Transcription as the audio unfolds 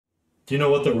Do you know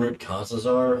what the root causes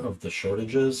are of the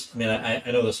shortages? I mean, I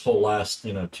know this whole last,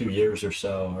 2 years or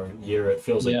so, or year, it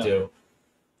feels like Yeah, two,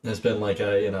 has been like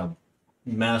a,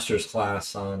 master's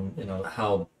class on,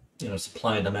 how,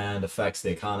 supply and demand affects the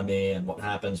economy and what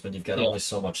happens when you've got yeah, only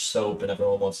so much soap and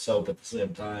everyone wants soap at the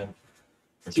same time,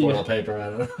 or yeah. toilet paper, I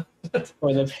don't know.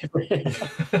 For the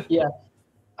paper. Yeah,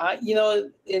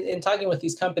 in talking with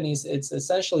these companies, it's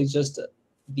essentially just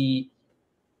the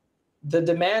the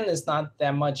demand is not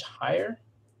that much higher.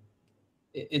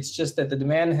 It's just that the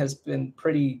demand has been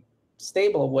pretty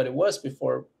stable of what it was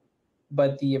before,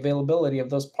 but the availability of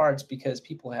those parts, because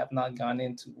people have not gone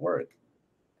into work,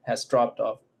 has dropped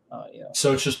off.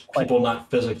 So it's just Quite a people bit. not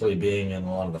physically being in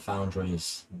a lot of the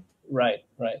foundries. Right,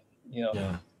 right. You know,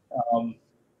 Yeah. um,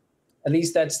 at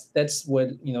least that's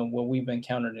what we've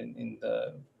encountered in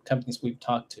the companies we've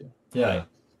talked to, Yeah. right?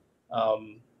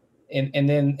 Um, and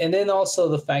then also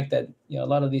the fact that a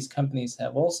lot of these companies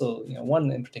have also,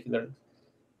 one in particular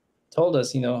told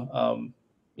us, you know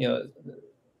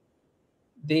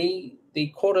they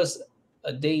quote us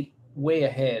a date way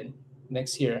ahead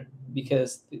next year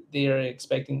because they are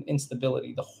expecting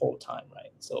instability the whole time,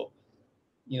 right? So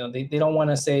they don't want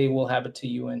to say we'll have it to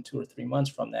you in 2 or 3 months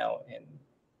from now, and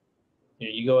here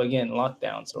you go again,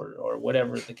 lockdowns or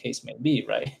whatever the case may be,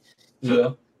 right? you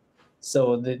know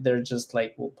so they're just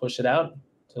like, we'll push it out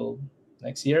till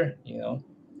next year,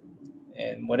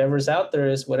 and whatever's out there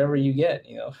is whatever you get.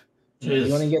 You want to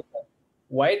Jeez. get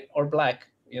white or black,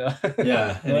 Yeah,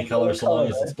 no any color other so long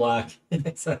color, as it's black.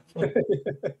 Exactly.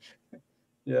 right?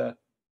 Yeah.